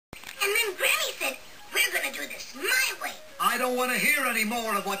It's my way. I don't want to hear any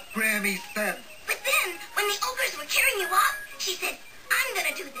more of what Grammy said. But then, when the ogres were carrying you off, she said, I'm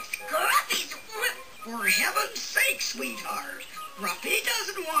gonna do this. Gruffy's... For heaven's sake, sweetheart. Gruffy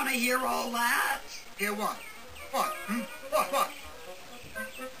doesn't want to hear all that. Hear what? What? What?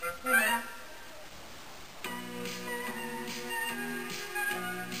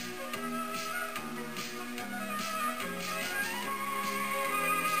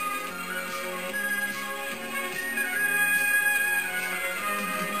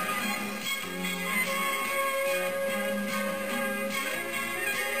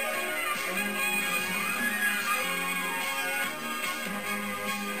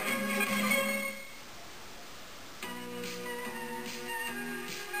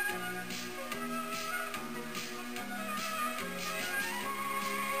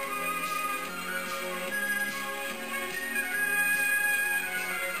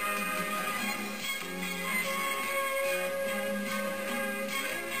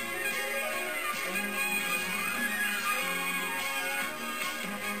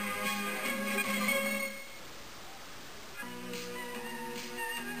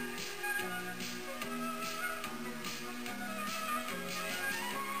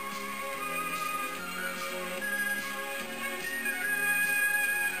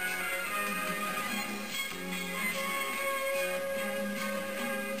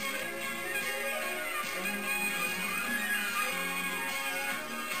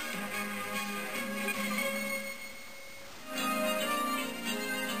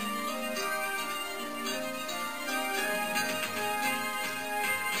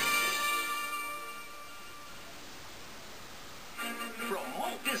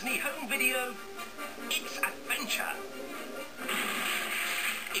 Disney home video, it's adventure,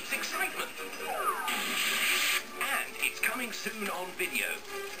 it's excitement, and it's coming soon on video,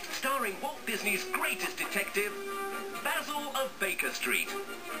 starring Walt Disney's greatest detective, Basil of Baker Street.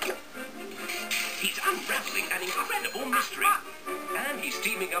 He's unraveling an incredible mystery, and he's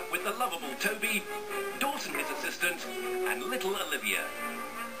teaming up with the lovable Toby, Dawson his assistant, and little Olivia.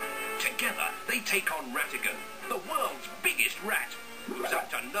 Together, they take on Ratigan, the world's biggest rat, who's up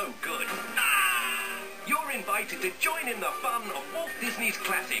to no good. You're invited to join in the fun of Walt Disney's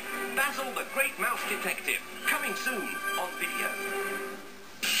classic, Basil the Great Mouse Detective, coming soon on video.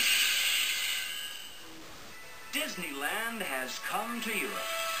 Disneyland has come to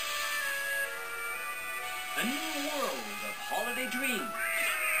Europe. A new world of holiday dreams.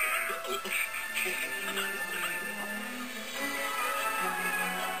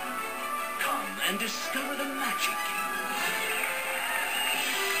 Come and discover the magic.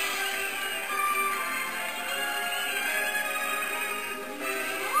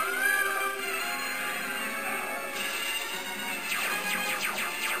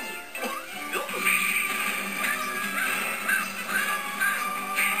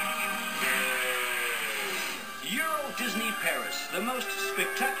 Disney Paris, the most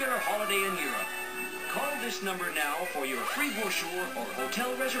spectacular holiday in Europe. Call this number now for your free brochure or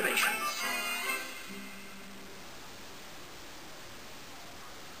hotel reservations.